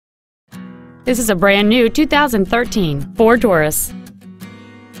This is a brand new 2013 Ford Taurus.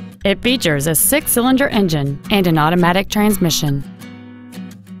 It features a 6-cylinder engine and an automatic transmission.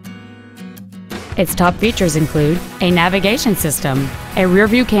 Its top features include a navigation system, a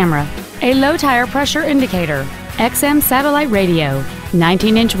rear-view camera, a low tire pressure indicator, XM satellite radio,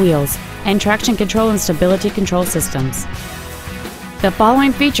 19-inch wheels, and traction control and stability control systems. The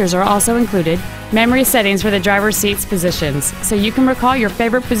following features are also included: memory settings for the driver's seat's positions, so you can recall your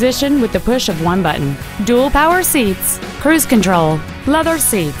favorite position with the push of one button, dual power seats, cruise control, leather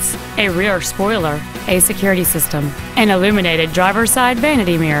seats, a rear spoiler, a security system, an illuminated driver's side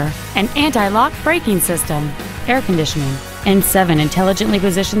vanity mirror, an anti-lock braking system, air conditioning, and 7 intelligently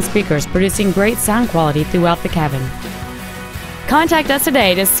positioned speakers producing great sound quality throughout the cabin. Contact us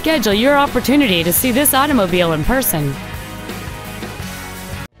today to schedule your opportunity to see this automobile in person.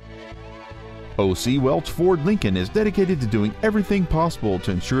 OC Welch Ford Lincoln is dedicated to doing everything possible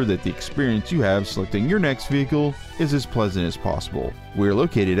to ensure that the experience you have selecting your next vehicle is as pleasant as possible. We're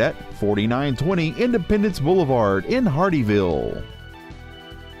located at 4920 Independence Boulevard in Hardeeville.